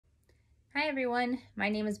Hi everyone, my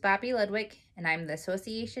name is Bobby Ludwick and I'm the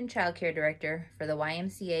Association Child Care Director for the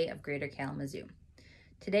YMCA of Greater Kalamazoo.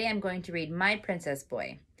 Today I'm going to read My Princess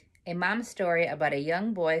Boy, a mom's story about a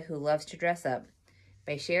young boy who loves to dress up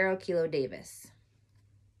by Cheryl Kilodavis.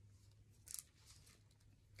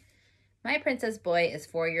 My Princess Boy is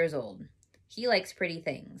 4 years old. He likes pretty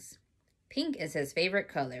things. Pink is his favorite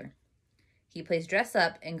color. He plays dress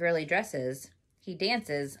up in girly dresses. He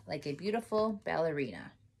dances like a beautiful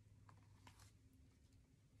ballerina.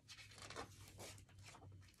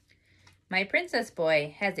 My Princess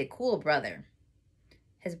Boy has a cool brother.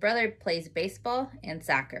 His brother plays baseball and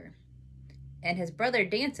soccer. And his brother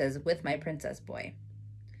dances with my Princess Boy.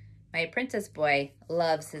 My Princess Boy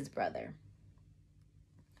loves his brother.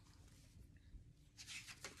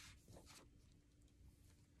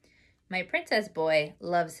 My Princess Boy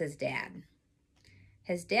loves his dad.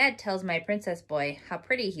 His dad tells my Princess Boy how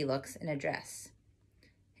pretty he looks in a dress.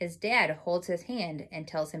 His dad holds his hand and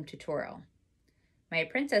tells him to twirl. My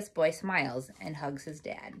Princess Boy smiles and hugs his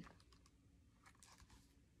dad.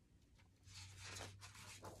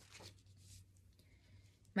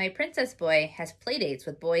 My Princess Boy has playdates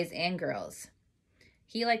with boys and girls.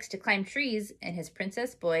 He likes to climb trees in his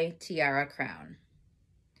Princess Boy tiara crown.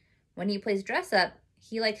 When he plays dress up,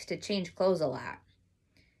 he likes to change clothes a lot.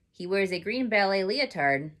 He wears a green ballet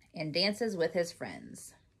leotard and dances with his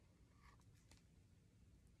friends.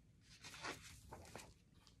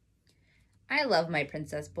 I love my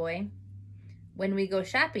Princess Boy. When we go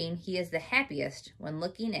shopping, he is the happiest when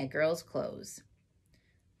looking at girls' clothes.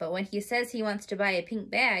 But when he says he wants to buy a pink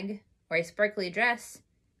bag or a sparkly dress,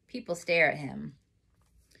 people stare at him.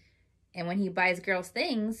 And when he buys girls'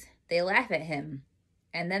 things, they laugh at him,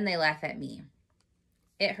 and then they laugh at me.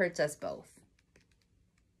 It hurts us both.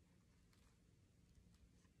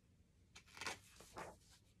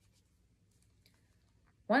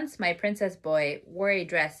 Once my Princess Boy wore a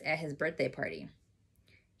dress at his birthday party.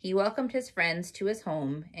 He welcomed his friends to his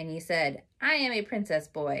home and he said, "I am a Princess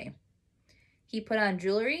Boy." He put on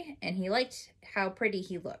jewelry and he liked how pretty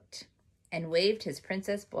he looked and waved his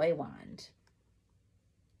Princess Boy wand.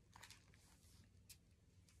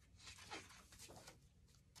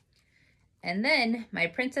 And then my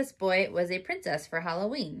Princess Boy was a princess for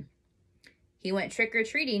Halloween. He went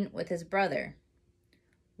trick-or-treating with his brother.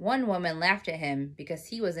 One woman laughed at him because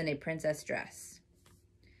he was in a princess dress.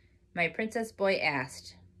 My Princess Boy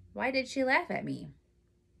asked, "Why did she laugh at me?"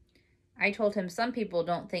 I told him some people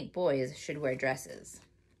don't think boys should wear dresses.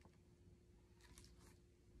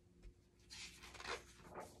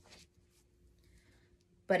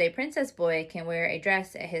 But a Princess Boy can wear a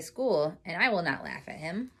dress at his school and I will not laugh at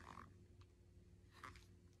him.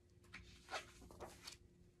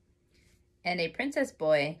 And a Princess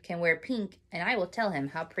Boy can wear pink and I will tell him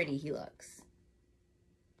how pretty he looks.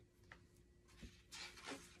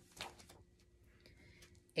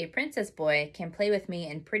 A Princess Boy can play with me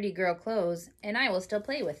in pretty girl clothes and I will still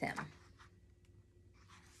play with him.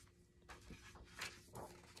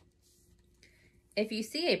 If you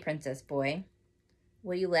see a Princess Boy,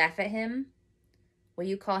 will you laugh at him? Will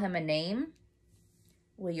you call him a name?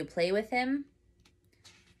 Will you play with him?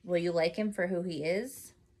 Will you like him for who he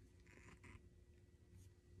is?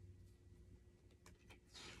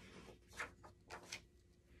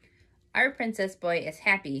 Our Princess Boy is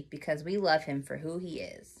happy because we love him for who he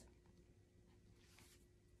is.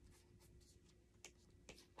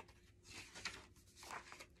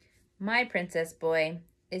 My Princess Boy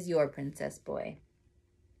is your Princess Boy.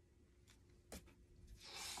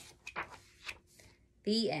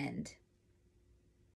 The end.